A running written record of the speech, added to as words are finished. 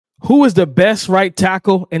Who is the best right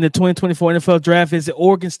tackle in the 2024 NFL Draft? Is it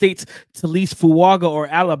Oregon State's Taliese Fuaga or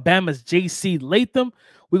Alabama's JC Latham?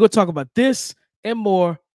 We're going to talk about this and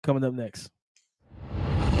more coming up next.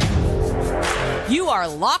 You are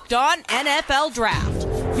Locked On NFL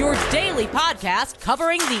Draft, your daily podcast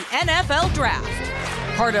covering the NFL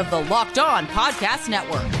Draft. Part of the Locked On Podcast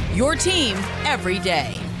Network, your team every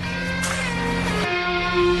day.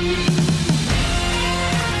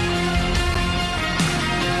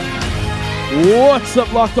 What's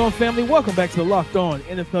up, Locked On family? Welcome back to the Locked On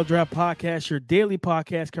NFL Draft Podcast, your daily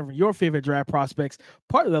podcast covering your favorite draft prospects,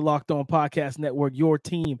 part of the Locked On Podcast Network, your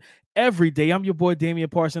team every day. I'm your boy, Damian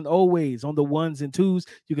Parson, always on the ones and twos.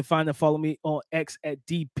 You can find and follow me on X at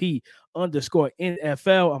DP_NFL.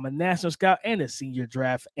 I'm a national scout and a senior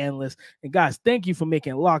draft analyst. And guys, thank you for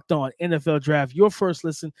making Locked On NFL Draft your first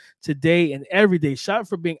listen today and every day. Shout out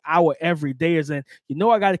for being our everydayers. And you know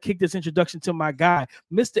I got to kick this introduction to my guy,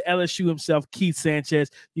 Mr. LSU himself, Keith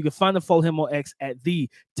Sanchez. You can find and follow him on X at The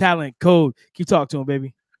Talent Code. Keep talking to him,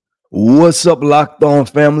 baby. What's up, Locked On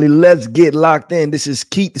family? Let's get locked in. This is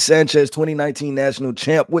Keith Sanchez, 2019 national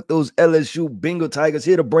champ with those LSU Bengal Tigers,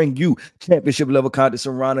 here to bring you championship level content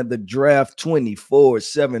surrounding the draft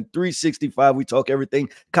 24/7, 365. We talk everything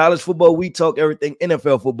college football. We talk everything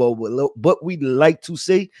NFL football. But we like to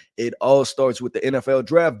say it all starts with the NFL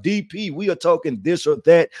draft. DP, we are talking this or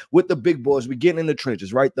that with the big boys. We getting in the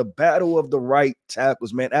trenches, right? The battle of the right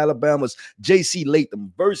tackles, man. Alabama's JC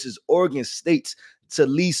Latham versus Oregon State's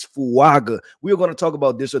Taliese Fuaga. We are going to talk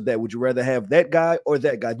about this or that. Would you rather have that guy or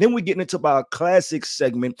that guy? Then we get into our classic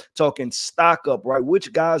segment, talking stock up, right?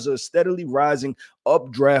 Which guys are steadily rising up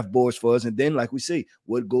draft boards for us. And then, like we say,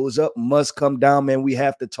 what goes up must come down, man. We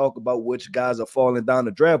have to talk about which guys are falling down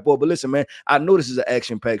the draft board. But listen, man, I know this is an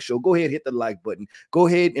action-packed show. Go ahead, hit the like button. Go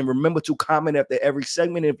ahead and remember to comment after every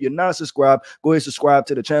segment. And if you're not subscribed, go ahead, subscribe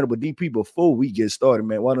to the channel. But DP, before we get started,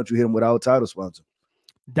 man, why don't you hit them with our title sponsor?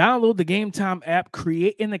 Download the Game Time app,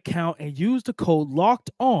 create an account, and use the code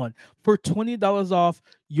Locked On for $20 off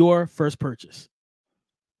your first purchase.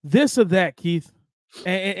 This or that, Keith,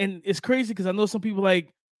 and it's crazy because I know some people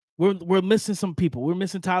like we're missing some people. We're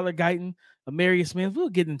missing Tyler Guyton, Amarius Smith. We'll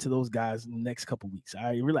get into those guys in the next couple weeks. All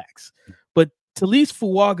right, relax. But Taliese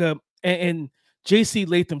Fuaga and JC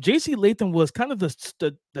Latham. JC Latham was kind of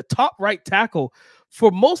the top right tackle for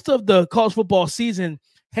most of the college football season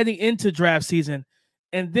heading into draft season.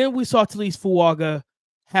 And then we saw Taliese Fuaga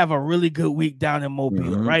have a really good week down in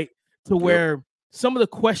Mobile, right? To where some of the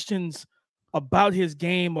questions about his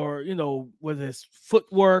game or, you know, whether it's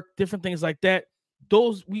footwork, different things like that,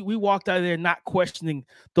 those we walked out of there not questioning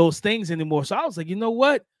those things anymore. So I was like, you know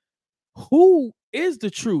what? Who is the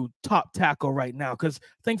true top tackle right now? Because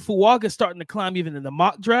I think Fuaga is starting to climb even in the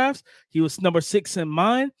mock drafts. He was number 6 in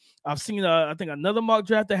mine. I've seen, I think, another mock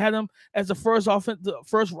draft that had him as the first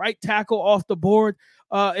right tackle off the board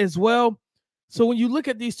as well. So when you look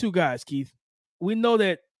at these two guys, Keith, we know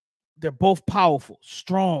that they're both powerful,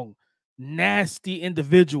 strong, nasty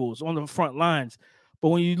individuals on the front lines. But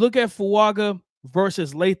when you look at Fuaga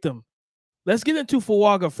versus Latham, let's get into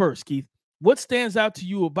Fuaga first, Keith. What stands out to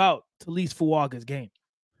you about Taliese Fuaga's game?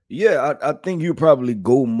 Yeah, I think you probably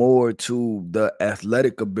go more to the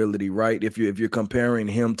athletic ability, right? If you're comparing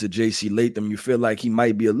him to JC Latham, you feel like he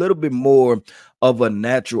might be a little bit more of a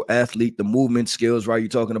natural athlete, the movement skills, right? You're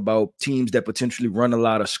talking about teams that potentially run a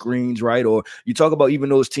lot of screens, right? Or you talk about even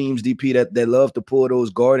those teams, DP, that love to pull those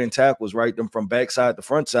guard and tackles, right? Them from backside to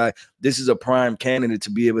front side. This is a prime candidate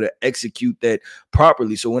to be able to execute that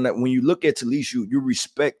properly. So when you look at Taliese, you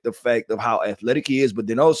respect the fact of how athletic he is, but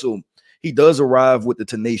then also he does arrive with the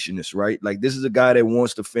tenaciousness, right? Like, this is a guy that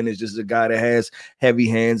wants to finish. This is a guy that has heavy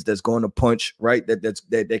hands, that's going to punch, right?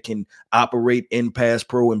 That can operate in pass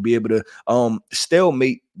pro and be able to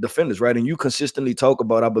stalemate defenders, right? And you consistently talk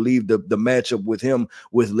about, I believe, the matchup with him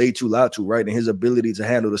with JC Latham, right? And his ability to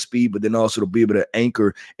handle the speed, but then also to be able to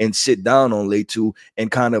anchor and sit down on JC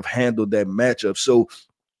and kind of handle that matchup. So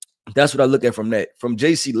that's what I look at from that. From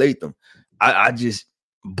JC Latham, I just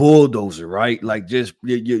bulldozer, right? Like, just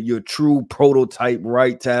your true prototype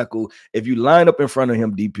right tackle. If you line up in front of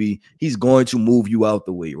him, DP, he's going to move you out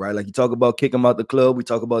the way, right? Like, you talk about kick him out the club. We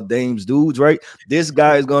talk about Dame's dudes, right? This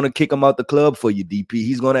guy is going to kick him out the club for you, DP.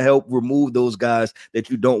 He's going to help remove those guys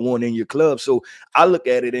that you don't want in your club. So I look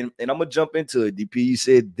at it, and I'm going to jump into it, DP. You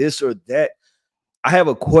said this or that. I have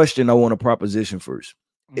a question I want to proposition first.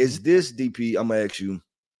 Is this, DP, I'm going to ask you,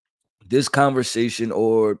 this conversation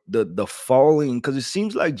or the falling, because it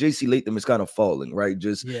seems like JC Latham is kind of falling, right?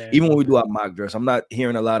 Just even when we do our mock drafts, I'm not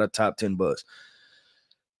hearing a lot of top 10 buzz.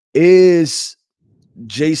 Is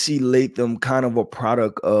JC Latham kind of a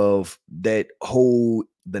product of that whole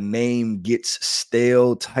the name gets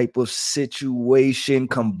stale type of situation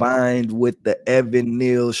combined with the Evan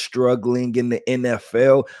Neal struggling in the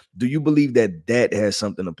NFL. Do you believe that that has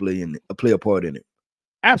something to play a part in it?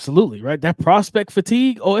 Absolutely, right? That prospect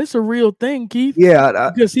fatigue, oh, it's a real thing, Keith.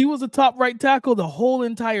 Yeah, because he was a top right tackle the whole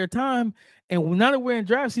entire time. And now that we're in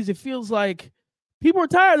draft season, it feels like people are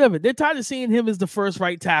tired of it. They're tired of seeing him as the first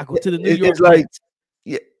right tackle to the New York it's like Jets.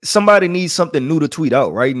 yeah, somebody needs something new to tweet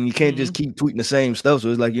out, right? And you can't just keep tweeting the same stuff. So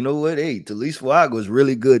it's like, you know what? Hey, Taliese Fuaga is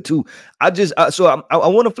really good too. I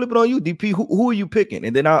want to flip it on you, DP. Who are you picking?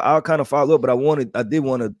 And then I'll kind of follow up. But I did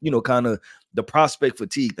want to, kind of the prospect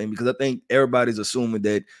fatigue thing, because I think everybody's assuming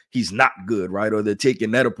that he's not good, right? Or they're taking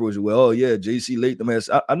that approach. Well, oh yeah, JC Latham has.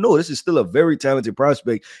 I know this is still a very talented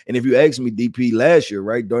prospect. And if you ask me, DP, last year,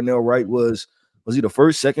 right, Darnell Wright was he the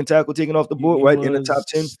first, second tackle taken off the board, right, in the top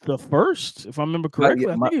 10? The first, if I remember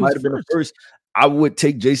correctly. Might have been the first. I would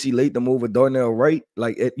take JC Latham over Darnell Wright,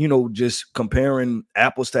 like, just comparing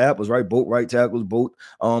apples to apples, right? Both right tackles, both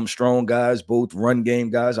strong guys, both run game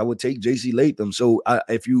guys. I would take JC Latham. So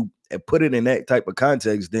if you put it in that type of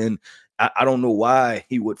context, then I don't know why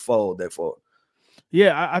he would fall that far.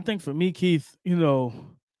 Yeah, I think for me, Keith, I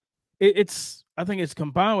think it's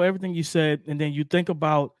combined with everything you said, and then you think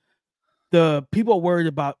about the people are worried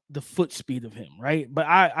about the foot speed of him, right? But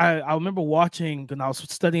I remember watching when I was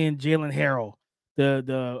studying Jalen Harrell,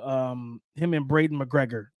 him and Braden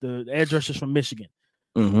McGregor, the edge rushers from Michigan.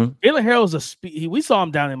 Jalen Harrell is a speed. We saw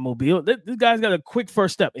him down in Mobile. This guy's got a quick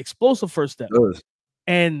first step, explosive first step,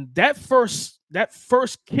 and that first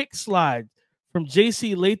kick slide from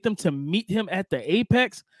JC Latham to meet him at the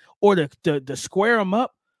apex or to square him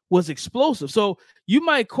up was explosive. So you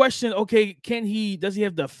might question, okay, does he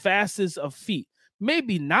have the fastest of feet?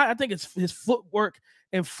 Maybe not. I think it's his footwork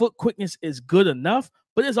and foot quickness is good enough,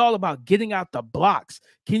 but it's all about getting out the blocks.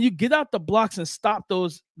 Can you get out the blocks and stop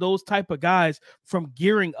those type of guys from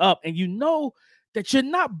gearing up? And you know that you're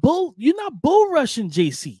not bull rushing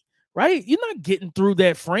JC, right? You're not getting through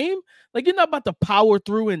that frame. Like, you're not about to power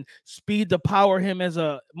through and speed to power him as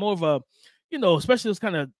a more of a, especially those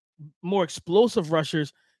kind of more explosive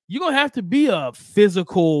rushers. You're going to have to be a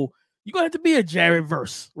physical, you're going to have to be a Jared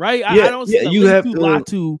Verse, right? Yeah, I don't see you have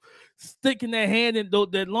to sticking that hand and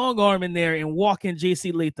that long arm in there and walking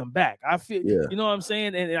JC Latham back. I feel, you know what I'm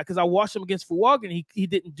saying? And because I watched him against Fuaga, and he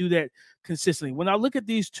didn't do that consistently. When I look at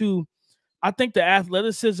these two, I think the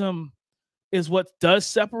athleticism is what does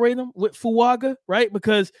separate them with Fuaga, right?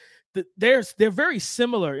 Because they're very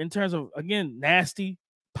similar in terms of, again, nasty,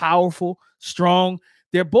 powerful, strong.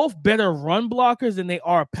 They're both better run blockers than they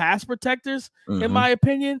are pass protectors, in my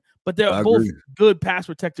opinion, but they're both good pass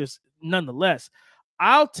protectors nonetheless.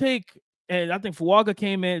 I'll take, and I think Fuaga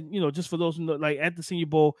came in, just for those who know, like at the Senior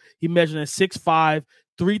Bowl, he measured at 6'5",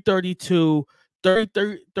 332,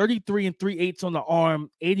 33 and 3/8 on the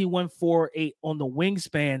arm, 81.48 on the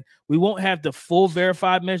wingspan. We won't have the full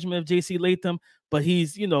verified measurement of JC Latham, but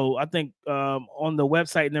he's, I think on the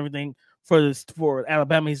website and everything, for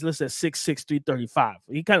Alabama, he's listed at 6'6", 335.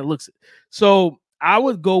 He kind of looks it. So I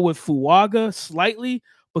would go with Fuaga slightly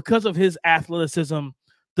because of his athleticism,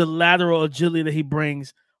 the lateral agility that he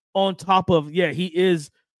brings on top of, he is.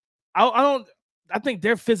 I think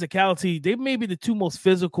their physicality, they may be the two most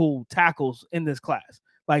physical tackles in this class.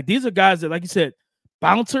 Like, these are guys that, like you said,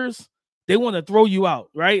 bouncers, they want to throw you out,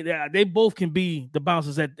 right? They both can be the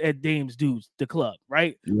bouncers at Dame's Dudes, the club,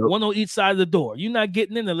 right? Yep. One on each side of the door. You're not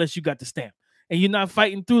getting in unless you got the stamp. And you're not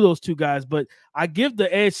fighting through those two guys. But I give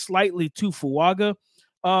the edge slightly to Fuaga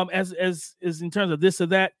as in terms of this or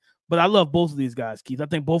that. But I love both of these guys, Keith. I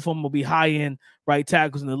think both of them will be high-end right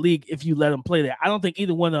tackles in the league if you let them play that. I don't think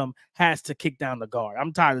either one of them has to kick down the guard.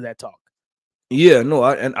 I'm tired of that talk. Yeah, no,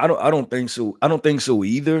 I don't think so. I don't think so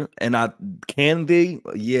either. And can they?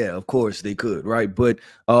 Yeah, of course they could, right? But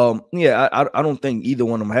I don't think either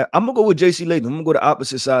one of them have. I'm gonna go with JC Latham. I'm gonna go the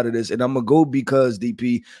opposite side of this, and I'm gonna go because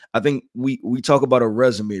DP. I think we talk about a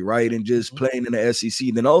resume, right, and just playing in the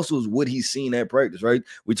SEC. Then also is what he's seen at practice, right?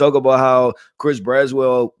 We talk about how Chris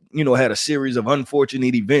Braswell, had a series of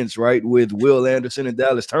unfortunate events, right, with Will Anderson and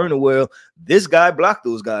Dallas Turner. Well, this guy blocked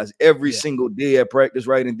those guys every single day at practice,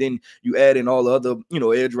 right? And then you add in all the other,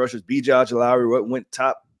 edge rushers. B.J. Ojulari went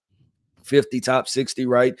top 50, top 60,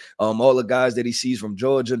 right? All the guys that he sees from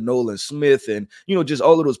Georgia, Nolan Smith, and, just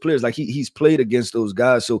all of those players. Like, he's played against those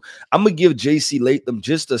guys. So I'm going to give JC Latham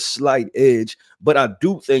just a slight edge. But I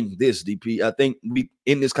do think this, DP, I think we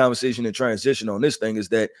in this conversation and transition on this thing is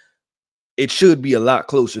that it should be a lot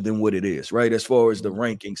closer than what it is, right? As far as the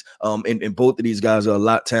rankings, and both of these guys are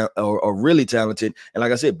are really talented. And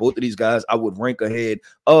like I said, both of these guys I would rank ahead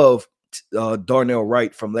of Darnell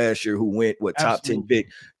Wright from last year, who went top 10 Absolutely.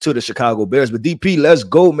 pick to the Chicago Bears. But DP, let's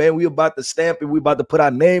go, man. We about to stamp it. We about to put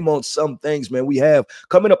our name on some things, man. We have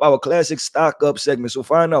coming up our classic stock up segment. So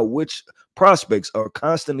find out which prospects are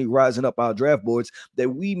constantly rising up our draft boards that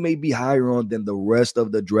we may be higher on than the rest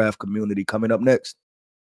of the draft community. Coming up next.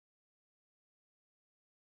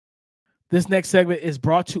 This next segment is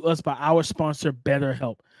brought to us by our sponsor,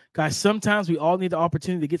 BetterHelp. Guys, sometimes we all need the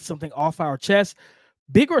opportunity to get something off our chest.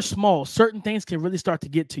 Big or small, certain things can really start to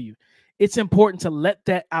get to you. It's important to let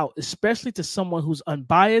that out, especially to someone who's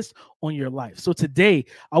unbiased on your life. So today,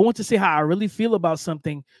 I want to say how I really feel about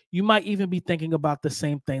something. You might even be thinking about the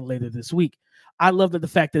same thing later this week. I love the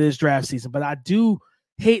fact that it's draft season, but I do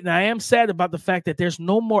hate and I am sad about the fact that there's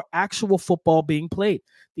no more actual football being played.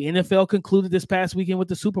 The NFL concluded this past weekend with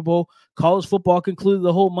the Super Bowl. College football concluded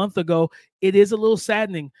a whole month ago. It is a little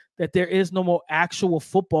saddening that there is no more actual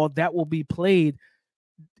football that will be played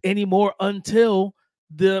anymore until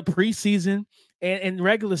the preseason and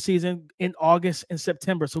regular season in August and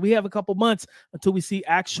September. So we have a couple months until we see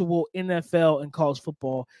actual NFL and college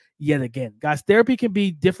football yet again. Guys, therapy can be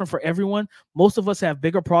different for everyone. Most of us have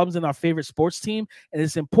bigger problems in our favorite sports team, and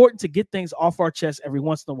it's important to get things off our chest every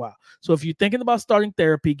once in a while. So if you're thinking about starting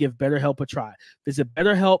therapy, give BetterHelp a try. Visit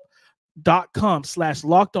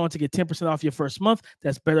BetterHelp.com/lockedon to get 10% off your first month.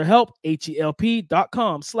 That's BetterHelp,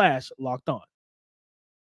 HELP.com/lockedon.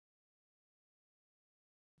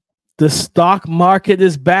 The stock market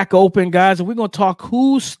is back open, guys, and we're going to talk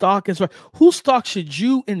whose stock is right. Whose stock should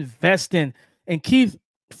you invest in? And Keith,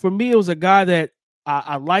 for me, it was a guy that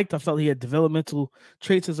I liked. I felt he had developmental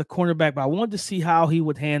traits as a cornerback, but I wanted to see how he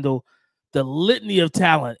would handle the litany of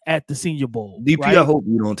talent at the Senior Bowl. DP, right? I hope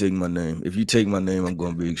you don't take my name. If you take my name, I'm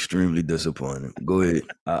going to be extremely disappointed. Go ahead.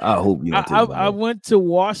 I hope you don't take my name. I went to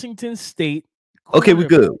Washington State. Okay, we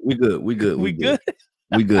good. We good. We good. We good.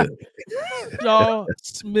 We good. Y'all,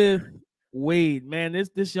 Smith Wade, man,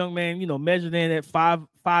 this young man, measured in at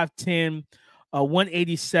 5'10",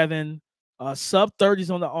 187, sub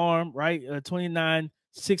 30s on the arm, right?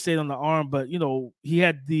 29.68 on the arm, but he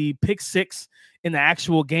had the pick 6 in the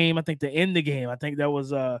actual game. I think to end the game. I think that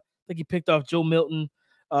was I think he picked off Joe Milton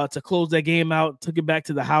to close that game out, took it back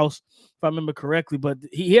to the house, if I remember correctly. But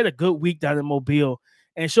he had a good week down in Mobile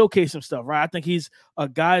and showcased some stuff, right? I think he's a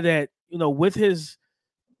guy that, with his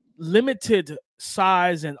limited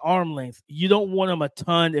size and arm length, you don't want him a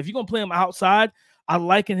ton. If you're going to play him outside, I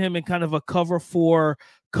liken him in kind of a cover 4,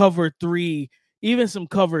 cover 3, even some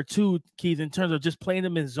cover 2, Keith, in terms of just playing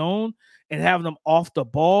him in zone and having him off the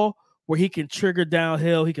ball where he can trigger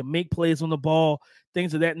downhill, he can make plays on the ball,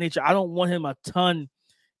 things of that nature. I don't want him a ton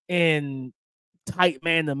in tight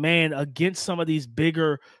man-to-man against some of these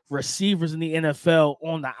bigger receivers in the NFL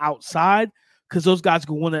on the outside, because those guys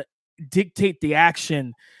will want to dictate the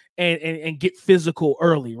action and get physical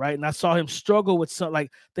early, right? And I saw him struggle with some,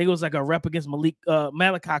 like, I think it was like a rep against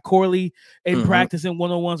Malachi Corley in practice in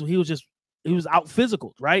one-on-ones, where he was out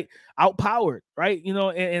physical, right? Out powered, right?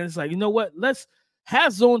 And it's like, you know what? Let's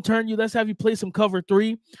have zone turn you. Let's have you play some cover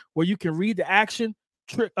 3 where you can read the action,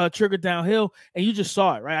 trigger downhill, and you just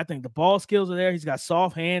saw it, right? I think the ball skills are there. He's got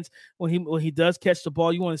soft hands when he does catch the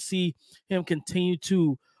ball. You want to see him continue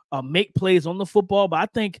to make plays on the football, but I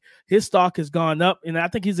think his stock has gone up, and I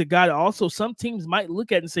think he's a guy that also some teams might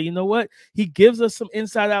look at and say, you know what, he gives us some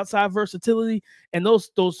inside-outside versatility, and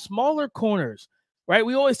those smaller corners, right?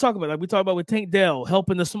 We always talk about, like we talk about with Tank Dell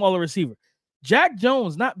helping the smaller receiver. Jack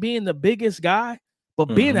Jones not being the biggest guy,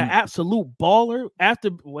 but being an absolute baller after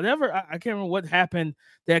whatever, I can't remember what happened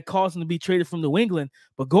that caused him to be traded from New England,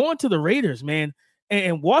 but going to the Raiders, man,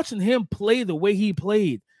 and watching him play the way he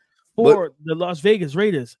played for the Las Vegas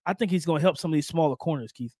Raiders, I think he's going to help some of these smaller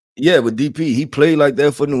corners, Keith. Yeah, but DP, he played like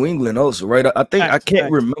that for New England also, right? I think I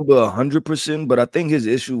can't remember 100%, but I think his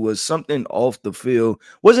issue was something off the field.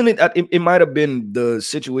 Wasn't it? It might have been the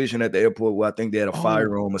situation at the airport where I think they had a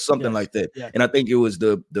firearm or something like that. Yeah. And I think it was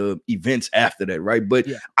the events after that, right? But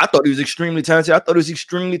I thought he was extremely talented. I thought he was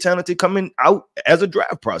extremely talented coming out as a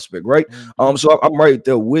draft prospect, right? So I'm right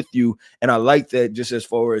there with you. And I like that just as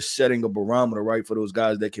far as setting a barometer, right, for those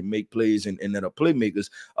guys that can make plays and that are playmakers.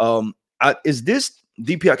 Is this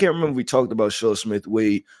DP? I can't remember if we talked about Shaw Smith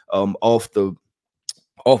Wade off of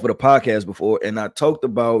the podcast before, and I talked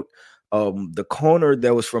about the corner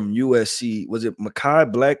that was from USC. Was it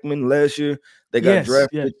Mekhi Blackman last year? They got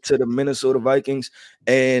drafted to the Minnesota Vikings,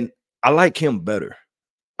 and I like him better.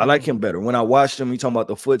 I like him better. When I watched him, he talking about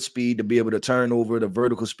the foot speed to be able to turn over, the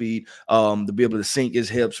vertical speed, to be able to sink his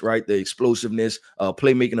hips, right? The explosiveness,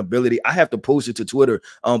 playmaking ability. I have to post it to Twitter.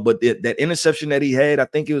 But that interception that he had, I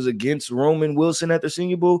think it was against Roman Wilson at the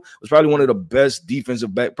Senior Bowl, was probably one of the best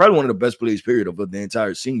defensive back, probably one of the best plays, period, of the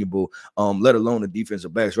entire Senior Bowl, let alone the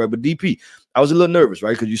defensive backs, right? But DP, I was a little nervous,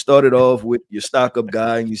 right? Because you started off with your stock up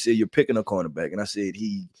guy and you said you're picking a cornerback. And I said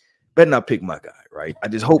he better not pick my guy, right? I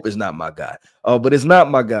just hope it's not my guy. But it's not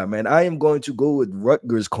my guy, man. I am going to go with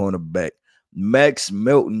Rutgers cornerback, Max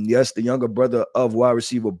Melton. Yes, the younger brother of wide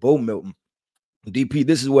receiver Bo Melton. DP,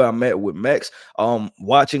 this is where I'm at with Max.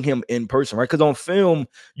 Watching him in person, right? Because on film,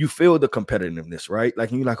 you feel the competitiveness, right?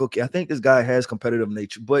 Like, you're like, okay, I think this guy has competitive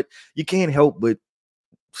nature, but you can't help but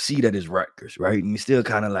see that it's Rutgers, right? And you're still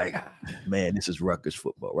kind of like, man, this is Rutgers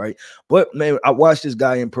football, right? But man, I watched this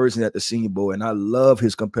guy in person at the Senior Bowl, and I love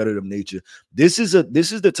his competitive nature. This is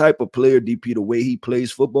the type of player, DP, the way he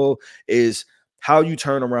plays football is how you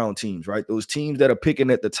turn around teams, right? Those teams that are picking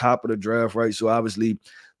at the top of the draft, right? So obviously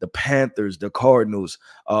the Panthers, the Cardinals,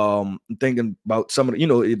 thinking about some of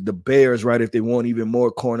the, the Bears, right? If they want even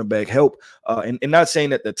more cornerback help, and not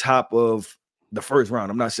saying at the top of the first round.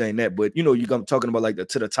 I'm not saying that, but you're talking about like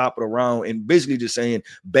to the top of the round, and basically just saying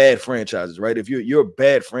bad franchises, right? If you're a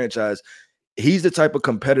bad franchise, he's the type of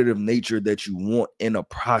competitive nature that you want in a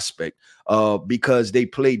prospect, because they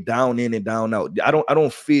play down in and down out. I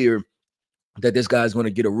don't fear that this guy's going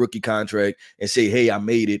to get a rookie contract and say, hey, I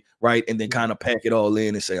made it, right? And then kind of pack it all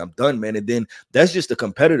in and say, I'm done, man. And then that's just the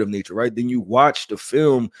competitive nature, right? Then you watch the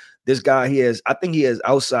film. This guy, I think he has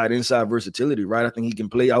outside, inside versatility, right? I think he can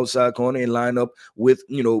play outside corner and line up with,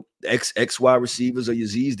 X wide receivers or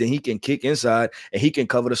Yazid's. Then he can kick inside and he can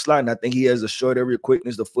cover the slot. And I think he has the short area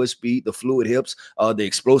quickness, the foot speed, the fluid hips, the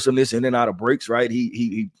explosiveness in and out of breaks, right?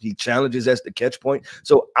 He challenges as the catch point.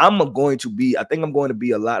 So I think I'm going to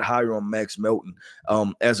be a lot higher on Max Melton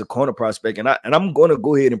as a corner prospect. And I'm going to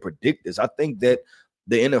go ahead and predict this. I think that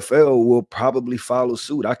the NFL will probably follow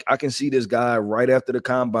suit. I can see this guy right after the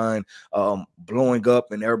combine blowing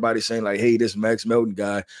up and everybody saying like, hey, this Max Melton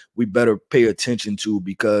guy, we better pay attention to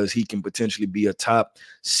because he can potentially be a top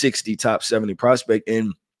 60, top 70 prospect.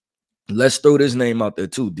 And let's throw this name out there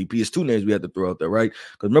too. DP, is two names we have to throw out there, right?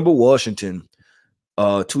 Because remember Washington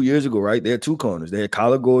 2 years ago, right? They had two corners. They had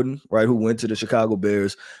Kyler Gordon, right, who went to the Chicago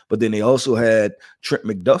Bears, but then they also had Trent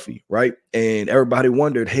McDuffie, right? And everybody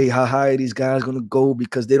wondered, hey, how high are these guys going to go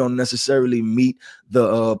because they don't necessarily meet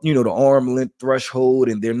the the arm length threshold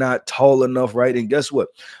and they're not tall enough, right? And guess what?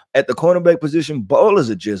 At the cornerback position, ballers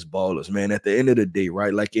are just ballers, man, at the end of the day,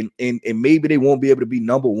 right? Like, and maybe they won't be able to be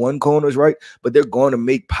number one corners, right? But they're going to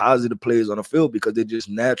make positive plays on the field because they're just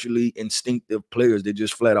naturally instinctive players. They're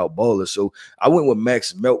just flat out ballers. So I went with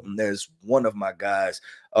Max Melton as one of my guys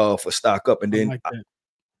for stock up. And then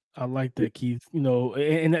I like that, Keith.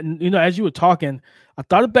 And as you were talking, I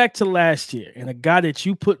thought back to last year and a guy that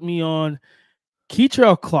you put me on,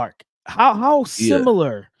 Keitrell Clark. How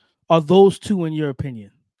similar are those two in your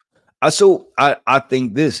opinion? So I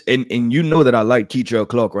think this, and you know that I like Keitrell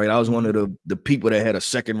Clark, right? I was one of the people that had a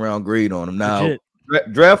second round grade on him. Now,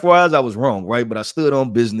 draft wise, I was wrong, right? But I stood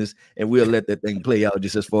on business, and we'll let that thing play out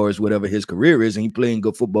just as far as whatever his career is, and he playing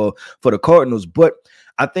good football for the Cardinals. But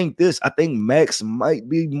I think Max might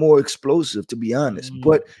be more explosive, to be honest.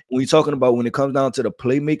 But when you're talking about when it comes down to the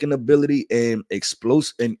playmaking ability and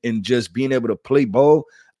explosive and just being able to play ball,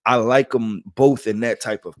 I like them both in that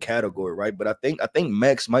type of category, right? But I think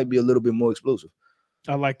Max might be a little bit more explosive.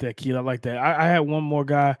 I like that, Keith. I like that. I had one more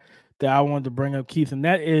guy that I wanted to bring up, Keith, and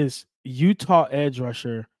that is Utah edge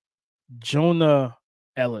rusher Jonah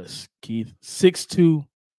Elliss, Keith. 6'2",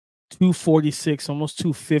 246, almost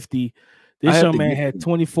 250. This young man had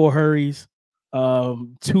 24 hurries, 2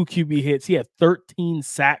 QB hits. He had 13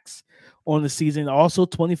 sacks on the season, also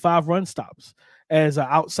 25 run stops as an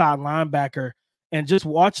outside linebacker. And just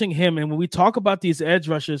watching him, and when we talk about these edge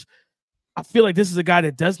rushers, I feel like this is a guy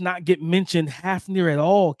that does not get mentioned half near at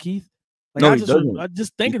all, Keith. Like, no, I'm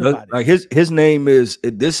just thinking about it. Like his name is,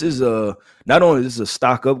 this is not only this is a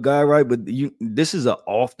stock up guy, right? But this is an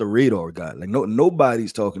off the radar guy. Like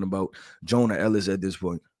nobody's talking about Jonah Elliss at this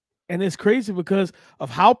point. And it's crazy because of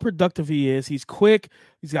how productive he is. He's quick.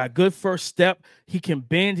 He's got a good first step. He can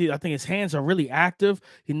bend. I think his hands are really active.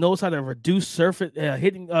 He knows how to reduce surface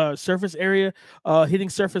area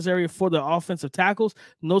for the offensive tackles.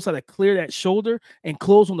 Knows how to clear that shoulder and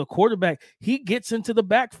close on the quarterback. He gets into the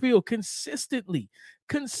backfield consistently,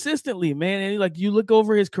 man. And like you look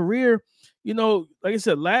over his career, like I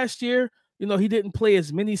said, last year, he didn't play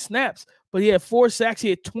as many snaps, but he had 4 sacks. He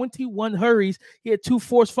had 21 hurries. He had 2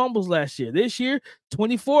 forced fumbles last year. This year,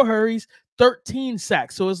 24 hurries, 13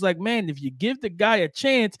 sacks. So it's like, man, if you give the guy a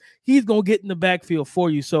chance, he's going to get in the backfield for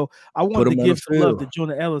you. So I wanted to give some love to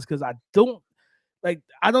Jonah Elliss because I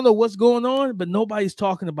don't know what's going on, but nobody's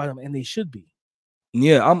talking about him, and they should be.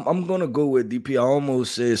 Yeah, I'm gonna go with DP. I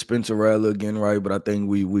almost said Spencer Rattler again, right? But I think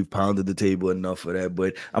we've pounded the table enough for that.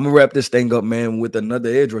 But I'm gonna wrap this thing up, man, with another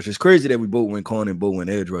edge rusher. It's crazy that we both went corner and both went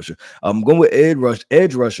edge rusher. I'm going with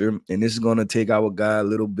edge rusher, and this is gonna take our guy a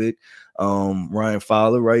little bit, Ryan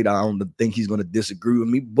Fowler, right? I don't think he's gonna disagree with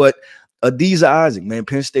me, but Adisa Isaac, man,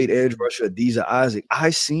 Penn State edge rusher, Adisa Isaac.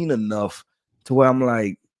 I seen enough to where I'm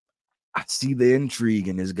like, I see the intrigue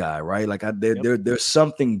in this guy, right? Like there's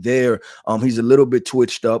something there. He's a little bit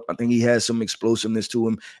twitched up. I think he has some explosiveness to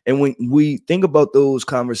him. And when we think about those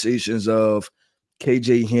conversations of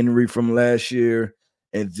KJ Henry from last year,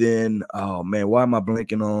 and then oh man, why am I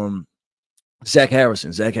blanking on Zach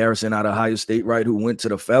Harrison out of Ohio State, right? Who went to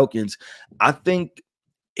the Falcons. I think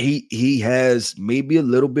he has maybe a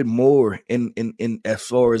little bit more in as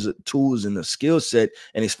far as tools and the skill set,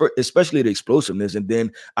 and especially the explosiveness. And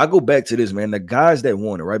then I go back to this, man, the guys that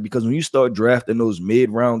want it, right? Because when you start drafting those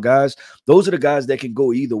mid-round guys, those are the guys that can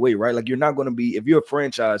go either way, right? Like you're not going to be, if you're a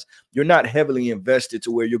franchise, you're not heavily invested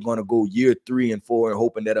to where you're going to go year 3 and 4 and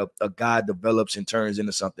hoping that a guy develops and turns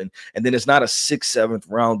into something. And then it's not a 6th, 7th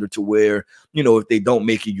rounder to where, you know, if they don't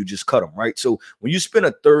make it, you just cut them, right? So when you spend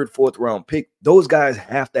a 3rd, 4th round pick, those guys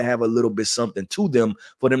have to have a little bit something to them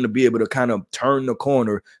for them to be able to kind of turn the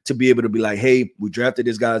corner, to be able to be like, hey, we drafted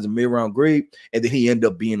this guy as a mid-round grade, and then he ended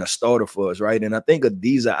up being a starter for us, right? And I think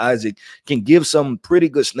Adisa Isaac can give some pretty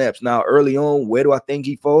good snaps. Now, early on, where do I think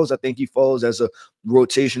he falls? I think he falls as a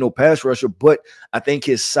rotational pass rusher, but I think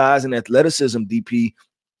his size and athleticism, DP,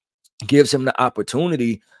 gives him the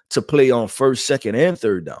opportunity to play on 1st, 2nd, and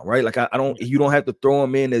 3rd down, right? Like you don't have to throw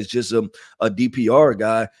him in as just a DPR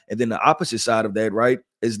guy. And then the opposite side of that, right,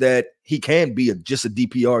 is that he can be just a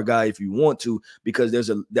DPR guy if you want to, because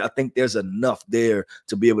I think there's enough there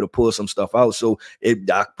to be able to pull some stuff out. So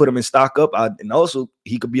I put him in stock up, and also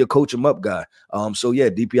he could be a coach him up guy. So yeah,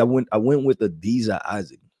 DP, I went with Adisa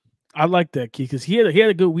Isaac. I like that, Key, because he had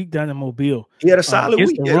a good week down in Mobile. He had a solid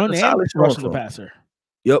week. The run and rushing the passer.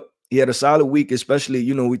 Yep. He had a solid week, especially,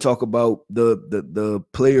 you know, we talk about the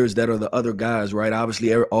players that are the other guys, right?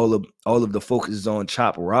 Obviously, all of the focus is on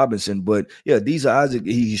Chop Robinson, but yeah, Adisa Isaac,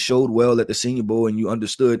 he showed well at the Senior Bowl, and you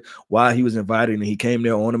understood why he was invited, and he came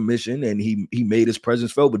there on a mission, and he made his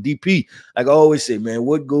presence felt. But DP, like I always say, man,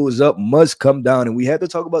 what goes up must come down, and we had to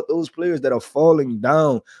talk about those players that are falling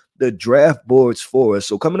down the draft boards for us.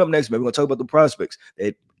 So coming up next, man, we're gonna talk about the prospects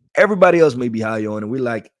that everybody else may be high on, and we're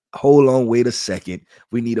like, hold on, wait a second.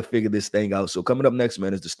 We need to figure this thing out. So coming up next,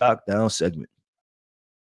 man, is the Stock Down segment.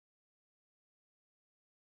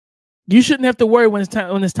 You shouldn't have to worry when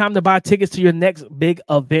it's time to buy tickets to your next big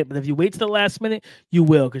event. But if you wait to the last minute, you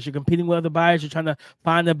will, because you're competing with other buyers. You're trying to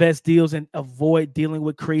find the best deals and avoid dealing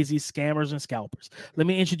with crazy scammers and scalpers. Let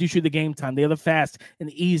me introduce you to Game Time. They are the fast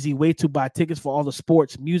and easy way to buy tickets for all the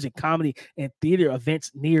sports, music, comedy, and theater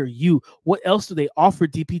events near you. What else do they offer,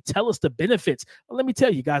 DP? Tell us the benefits. Well, let me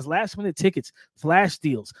tell you guys, last minute tickets, flash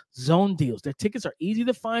deals, zone deals. Their tickets are easy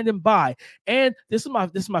to find and buy. And this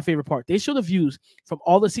is my favorite part. They show the views from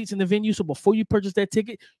all the seats in the venue. So before you purchase that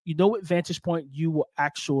ticket, you know what vantage point you will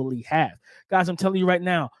actually have. Guys, I'm telling you right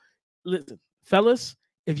now, listen, fellas,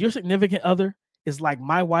 if your significant other is like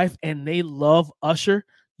my wife and they love Usher,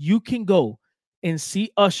 you can go and see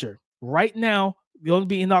Usher right now. Going to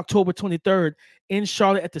be in October 23rd in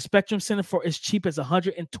Charlotte at the Spectrum Center for as cheap as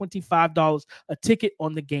 $125 a ticket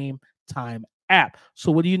on the Game Time app.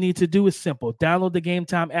 So what do you need to do? Is simple. Download the Game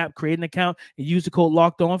Time app, create an account, and use the code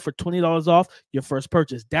Locked On for $20 off your first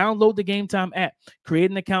purchase. Download the Game Time app, create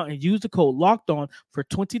an account, and use the code Locked On for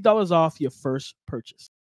 $20 off your first purchase.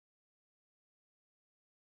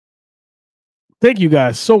 Thank you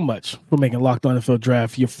guys so much for making Locked On NFL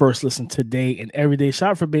Draft your first listen today and every day.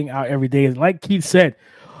 Shout out for being out every day. And like Keith said,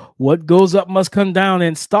 what goes up must come down.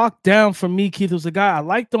 And Stock Down for me, Keith, was a guy I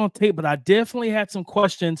liked on tape, but I definitely had some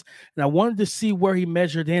questions, and I wanted to see where he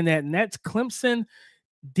measured in at. And that's Clemson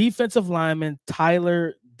defensive lineman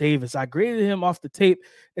Tyler Davis. I graded him off the tape.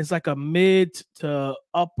 It's like a mid to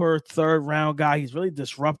upper 3rd round guy. He's really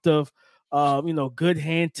disruptive. Good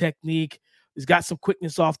hand technique. He's got some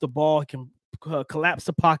quickness off the ball. He can collapse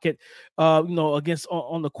the pocket, against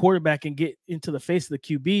on the quarterback and get into the face of the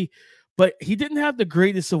QB. But he didn't have the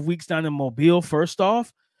greatest of weeks down in Mobile, first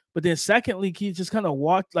off. But then secondly, he just kind of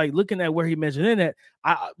walked, like looking at where he measured in at.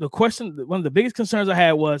 One of the biggest concerns I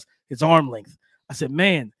had was his arm length. I said,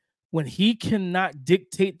 man, when he cannot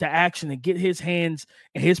dictate the action and get his hands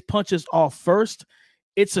and his punches off first,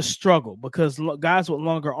 it's a struggle, because guys with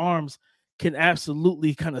longer arms can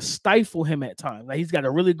absolutely kind of stifle him at times. Like, he's got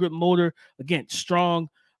a really good motor, again, strong,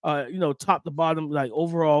 top to bottom, like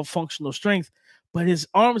overall functional strength, but his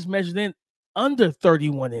arms measured in under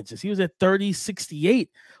 31 inches. He was at 30.68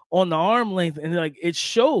 on the arm length, and like it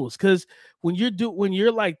shows, because when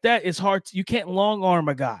you're like that, it's hard you can't long arm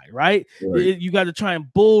a guy, right? You got to try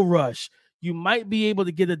and bull rush. You might be able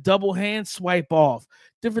to get a double hand swipe off,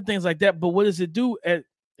 different things like that. But what does it do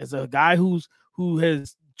as a guy who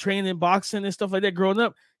has trained in boxing and stuff like that growing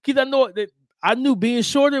up? Keith, I knew being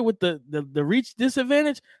shorter with the reach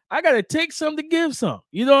disadvantage, I got to take some to give some.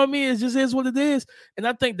 You know what I mean? It just is what it is. And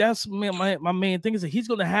I think that's my main thing, is that he's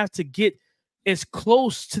going to have to get as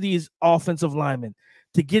close to these offensive linemen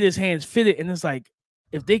to get his hands fitted. And it's like,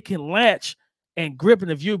 if they can latch and grip,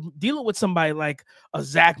 and if you're dealing with somebody like a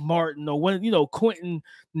Zach Martin or Quentin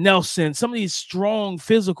Nelson, some of these strong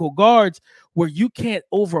physical guards where you can't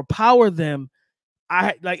overpower them,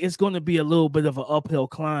 it's going to be a little bit of an uphill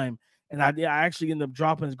climb. And I actually ended up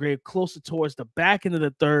dropping his grade closer towards the back end of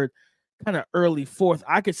the third, kind of early fourth.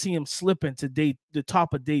 I could see him slipping to the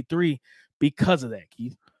top of day 3 because of that,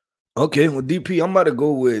 Keith. Okay, well, DP, I'm about to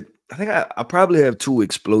go with, I think I probably have 2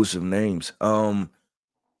 explosive names. I'm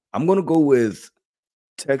going to go with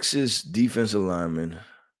Texas defensive lineman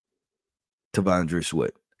T'Vondre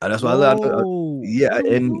Sweat. That's why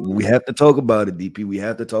and we have to talk about it, DP. We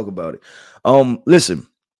have to talk about it. Listen,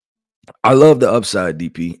 I love the upside,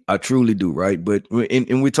 DP. I truly do, right? But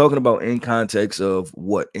we're talking about in context of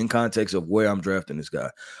what? In context of where I'm drafting this guy.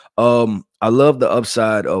 I love the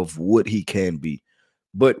upside of what he can be.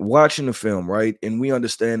 But watching the film, right, and we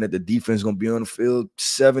understand that the defense is going to be on the field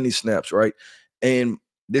 70 snaps, right? And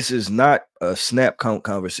this is not a snap count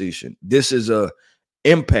conversation. This is a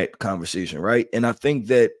impact conversation, right? And I think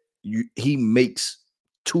that he makes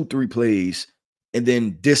 2-3 plays and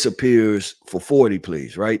then disappears for 40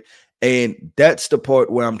 plays, right? And that's the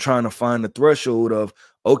part where I'm trying to find the threshold of,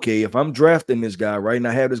 okay, if I'm drafting this guy, right, and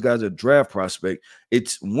I have this guy as a draft prospect,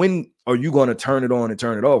 it's when are you going to turn it on and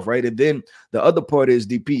turn it off, right? And then the other part is,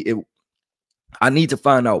 DP, I need to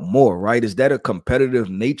find out more, right? Is that a competitive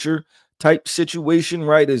nature type situation,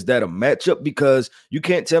 right? Is that a matchup? Because you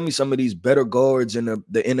can't tell me some of these better guards in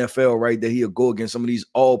the NFL, right, that he'll go against some of these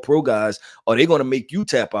all-pro guys, are they going to make you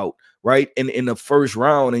tap out, right, in the first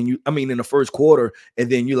round, and in the first quarter,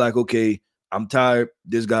 and then you're like, okay, I'm tired,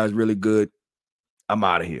 this guy's really good, I'm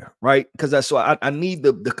out of here, right? Because I need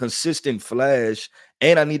the consistent flash,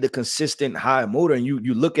 and I need the consistent high motor. And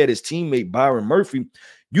you look at his teammate Byron Murphy,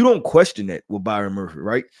 you don't question that with Byron Murphy,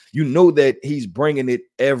 right? You know that he's bringing it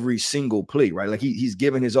every single play, right? Like he's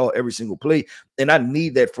giving his all every single play. And I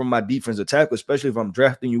need that from my defensive tackle, especially if I'm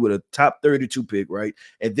drafting you with a top 32 pick, right?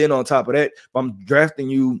 And then on top of that, if I'm drafting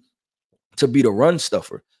you to be the run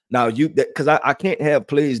stuffer. Now because I can't have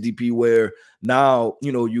plays, DP, where now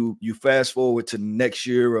you fast forward to next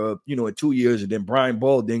year, in 2 years, and then Brian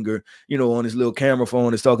Baldinger, on his little camera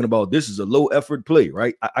phone is talking about this is a low effort play,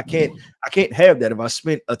 right? I can't have that if I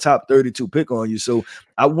spent a top 32 pick on you. So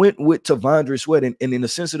I went with T'Vondre Sweat, and in the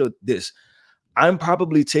sense of this, I'm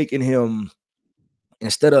probably taking him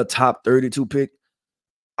instead of a top 32 pick.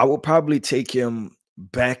 I will probably take him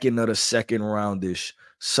back into the second roundish,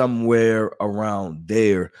 somewhere around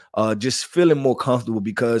there, just feeling more comfortable,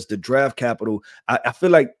 because the draft capital, I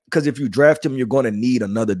feel like, because if you draft him, you're going to need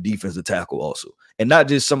another defensive tackle also, and not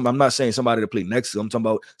just I'm not saying somebody to play next to him, I'm talking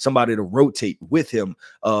about somebody to rotate with him,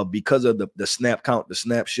 because of the snap count, the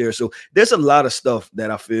snap share. So there's a lot of stuff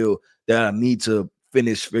that I feel that I need to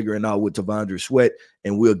finish figuring out with T'Vondre Sweat,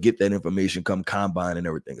 and we'll get that information come combine and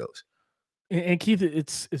everything else. And Keith,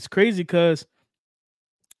 it's crazy, because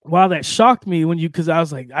while that shocked me because I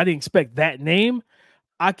was like, I didn't expect that name.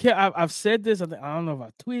 I've said this. I don't know if I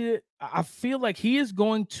tweeted. I feel like he is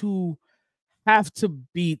going to have to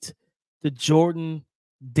beat the Jordan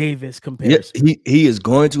Davis comparison. Yeah, he is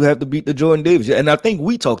going to have to beat the Jordan Davis. Yeah, and I think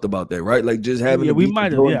we talked about that, right? Like just having we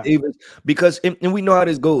might have Davis, because and we know how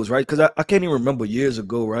this goes, right? Because I can't even remember years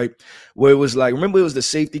ago, right, where it was like, remember it was the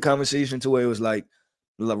safety conversation to where it was like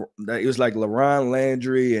LaRon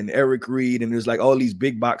Landry and Eric Reed, and it was like all these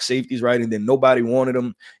big box safeties, right? And then nobody wanted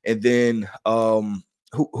them. And then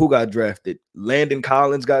who got drafted? Landon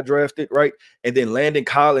Collins got drafted, right? And then Landon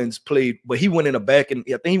Collins played, but he went in the back, and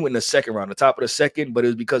I think he went in the second round, the top of the second, but it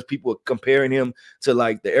was because people were comparing him to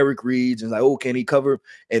like the Eric Reeds and like, oh, can he cover?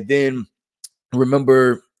 And then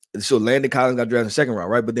remember, so Landon Collins got drafted in the second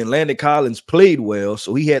round, right? But then Landon Collins played well,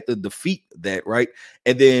 so he had to defeat that, right?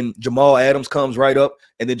 And then Jamal Adams comes right up,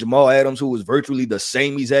 and then Jamal Adams, who was virtually the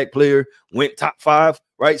same exact player, went top 5,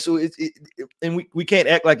 right? So and we can't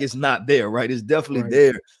act like it's not there, right? It's definitely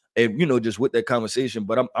there. and just with that conversation.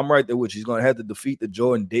 But I'm right there with you. He's going to have to defeat the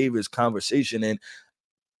Jordan Davis conversation. And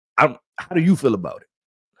how do you feel about it?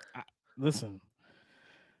 Listen,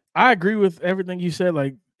 I agree with everything you said.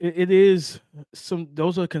 Like it is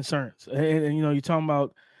those are concerns, and you're talking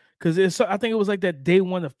about, because I think it was like that day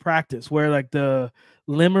one of practice where like the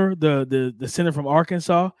Limmer, the center from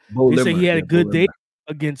Arkansas, they say he had a good day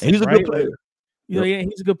against him. He's a good player. Yeah,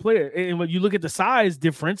 he's a good player. And when you look at the size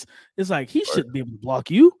difference, it's like he shouldn't be able to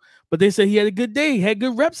block you. But they said he had a good day, he had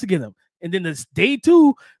good reps against him. And then this day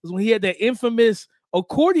two was when he had that infamous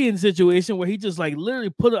accordion situation where he just like literally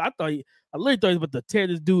put it. I literally thought he was about to tear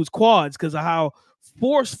this dude's quads because of how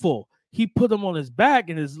forceful he put him on his back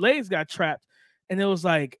and his legs got trapped. And it was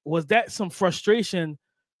like, was that some frustration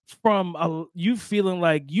from you feeling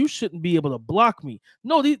like you shouldn't be able to block me?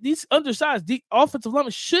 No, these undersized, the offensive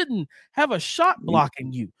linemen shouldn't have a shot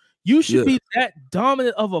blocking you. You should be that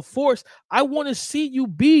dominant of a force. I want to see you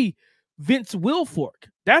be Vince Wilfork.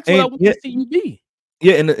 That's what I want to see you be.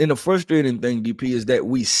 Yeah, and the frustrating thing, DP, is that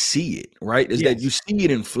we see it, right? Is that you see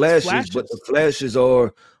it in flashes, but the flashes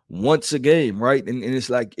are once a game, right? And it's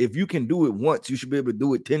like, if you can do it once, you should be able to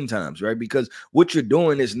do it 10 times, right? Because what you're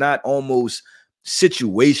doing is not almost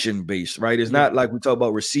situation based, right? It's not like we talk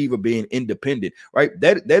about receiver being independent, right?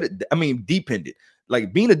 Dependent.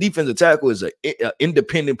 Like being a defensive tackle is an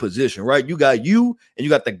independent position, right? You got you and you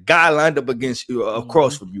got the guy lined up against you,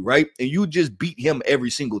 across from you, right? And you just beat him every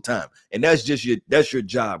single time, and that's just your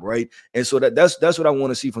job, right? And so that's what I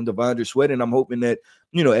want to see from Devondre Sweat, and I'm hoping that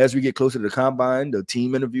as we get closer to the combine, the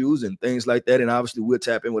team interviews and things like that, and obviously we'll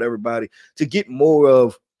tap in with everybody to get more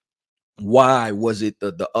of why was it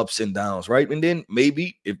the ups and downs, right? And then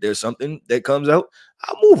maybe if there's something that comes out,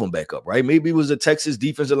 I'll move them back up, right? Maybe it was a Texas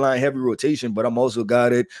defensive line heavy rotation, but I'm also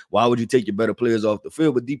got it. Why would you take your better players off the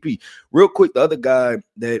field? But DP, real quick, the other guy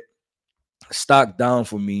that stock down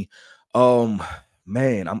for me,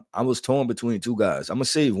 man, I was torn between two guys. I'm gonna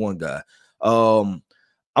save one guy. I'm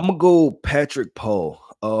gonna go Patrick Paul.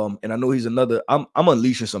 And I know he's another. I'm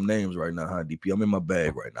unleashing some names right now, huh, DP? I'm in my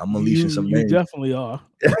bag right now. I'm unleashing some names. You definitely are.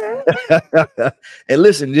 And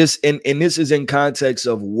listen, and this is in context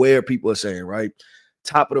of where people are saying, right?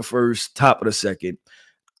 Top of the first, top of the second.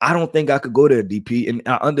 I don't think I could go there, DP. And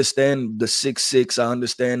I understand the 6'6", I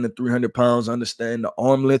understand the 300 pounds, I understand the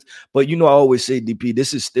arm length. But I always say, DP,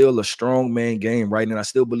 this is still a strong man game, right? And I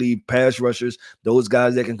still believe pass rushers, those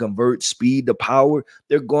guys that can convert speed to power,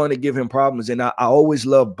 they're going to give him problems. And I always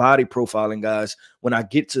love body profiling guys when I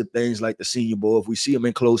get to things like the Senior Bowl, if we see them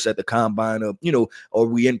in close at the combine, or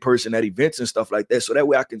we in person at events and stuff like that. So that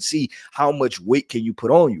way I can see how much weight can you put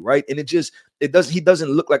on you, right? And he doesn't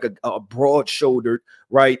look like a broad-shouldered,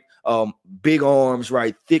 right? Big arms,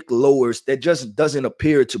 right? Thick lowers. That just doesn't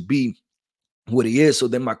appear to be what he is. So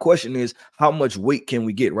then my question is, how much weight can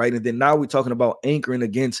we get, right? And then now we're talking about anchoring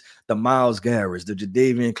against the Myles Garretts, the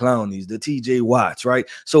Jadeveon Clowneys, the TJ Watts, right?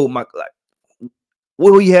 So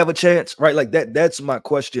will he have a chance, right? Like that's my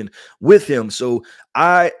question with him. So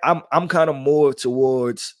I'm kind of more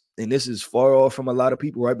towards, and this is far off from a lot of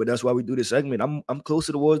people, right? But that's why we do this segment. I'm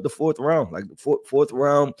closer towards the fourth round, like the fourth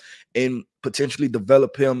round, and potentially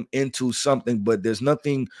develop him into something. But there's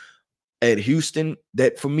nothing at Houston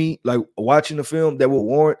that, for me, like watching the film, that will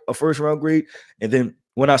warrant a first round grade. And then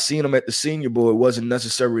when I seen him at the Senior Bowl, it wasn't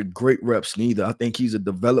necessarily great reps neither. I think he's a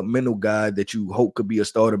developmental guy that you hope could be a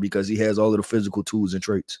starter because he has all of the physical tools and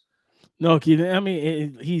traits. No, Keith, I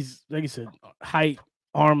mean, he's, like you said, height,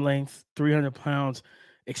 arm length, 300 pounds,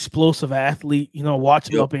 explosive athlete, watch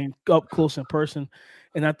him up close in person.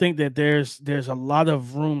 And I think that there's a lot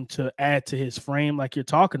of room to add to his frame, like you're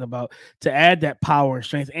talking about, to add that power and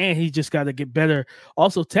strength. And he just got to get better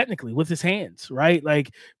also technically with his hands, right?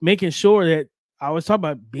 Like making sure that, I was talking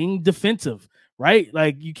about being defensive, right?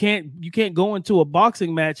 Like you can't go into a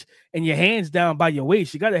boxing match and your hands down by your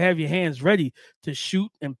waist. You got to have your hands ready to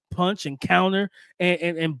shoot and punch and counter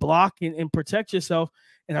and block and protect yourself.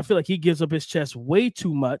 And I feel like he gives up his chest way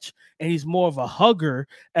too much, and he's more of a hugger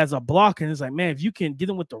as a blocker. And it's like, man, if you can get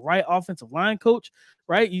him with the right offensive line coach,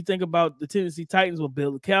 right? You think about the Tennessee Titans with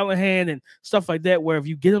Bill Callahan and stuff like that, where if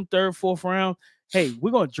you get him third, fourth round, hey,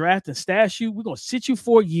 we're going to draft and stash you. We're going to sit you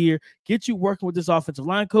for a year, get you working with this offensive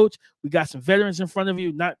line coach. We got some veterans in front of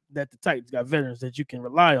you. Not that the Titans got veterans that you can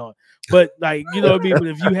rely on, but like, what I mean? But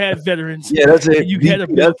if you had veterans, that's it. You had a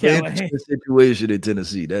Bill Callahan situation in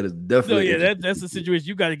Tennessee. That is definitely that's the situation.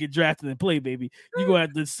 You got to get drafted and play, baby. You're going to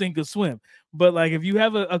have to sink or swim. But like, if you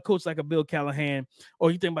have a coach like a Bill Callahan,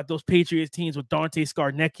 or you think about those Patriots teams with Dante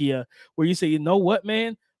Scarnecchia, where you say, you know what,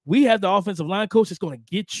 man, we have the offensive line coach that's going to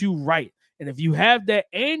get you right. And if you have that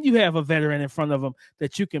and you have a veteran in front of them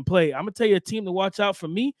that you can play, I'm gonna tell you a team to watch out for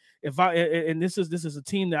me. This is a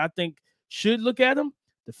team that I think should look at them,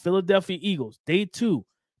 the Philadelphia Eagles, day 2,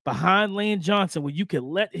 behind Lane Johnson, where you can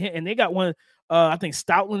let him, and they got one. I think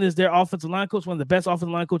Stoutland is their offensive line coach, one of the best offensive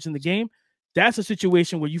line coaches in the game. That's a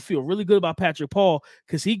situation where you feel really good about Patrick Paul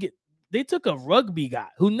because they took a rugby guy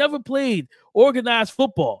who never played organized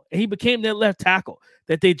football, and he became their left tackle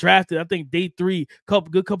that they drafted, I think, day 3,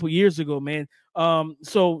 couple years ago, man.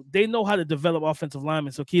 So they know how to develop offensive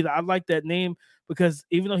linemen. So, Keith, I like that name because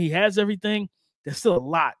even though he has everything, there's still a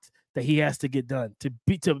lot that he has to get done to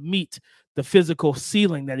meet the physical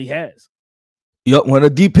ceiling that he has. Yup, one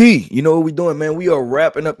of DP. You know what we're doing, man? We are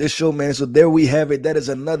wrapping up this show, man. So there we have it. That is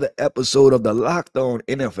another episode of the Locked On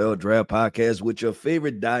NFL Draft Podcast with your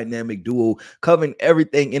favorite dynamic duo covering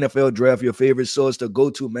everything NFL Draft, your favorite source to go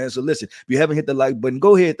to, man. So listen, if you haven't hit the like button,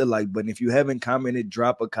 go ahead hit the like button. If you haven't commented,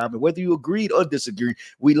 drop a comment. Whether you agreed or disagree,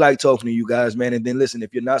 we like talking to you guys, man. And then listen,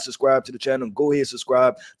 if you're not subscribed to the channel, go ahead,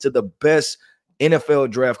 subscribe to the best NFL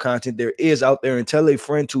draft content there is out there, and tell a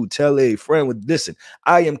friend to tell a friend. Listen,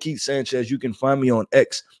 I am Keith Sanchez. You can find me on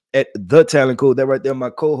X at The Talent Code. That right there, my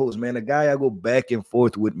co-host, man, a guy I go back and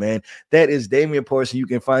forth with, man. That is Damian Parson. You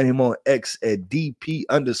can find him on X at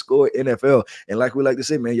DP_NFL. And like we like to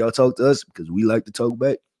say, man, y'all talk to us because we like to talk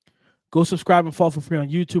back. Go subscribe and follow for free on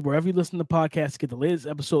YouTube, wherever you listen to podcasts. Get the latest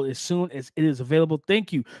episode as soon as it is available.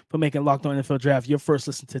 Thank you for making Locked On NFL Draft your first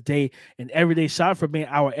listen today and every day. Shout out for being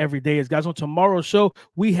our everydayers. Guys, on tomorrow's show,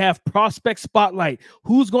 we have Prospect Spotlight.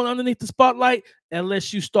 Who's going underneath the spotlight?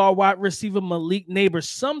 LSU star wide receiver Malik Neighbors.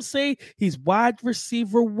 Some say he's wide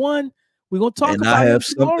receiver 1. We're going to talk about it. I have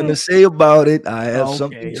something to say about it. I have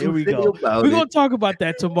something to say about it. We're going to talk about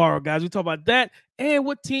that tomorrow, guys. We talk about that and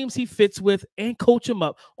what teams he fits with and coach him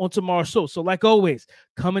up on tomorrow's show. So like always,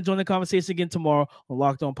 come and join the conversation again tomorrow on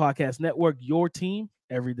Locked On Podcast Network, your team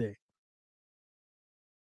every day.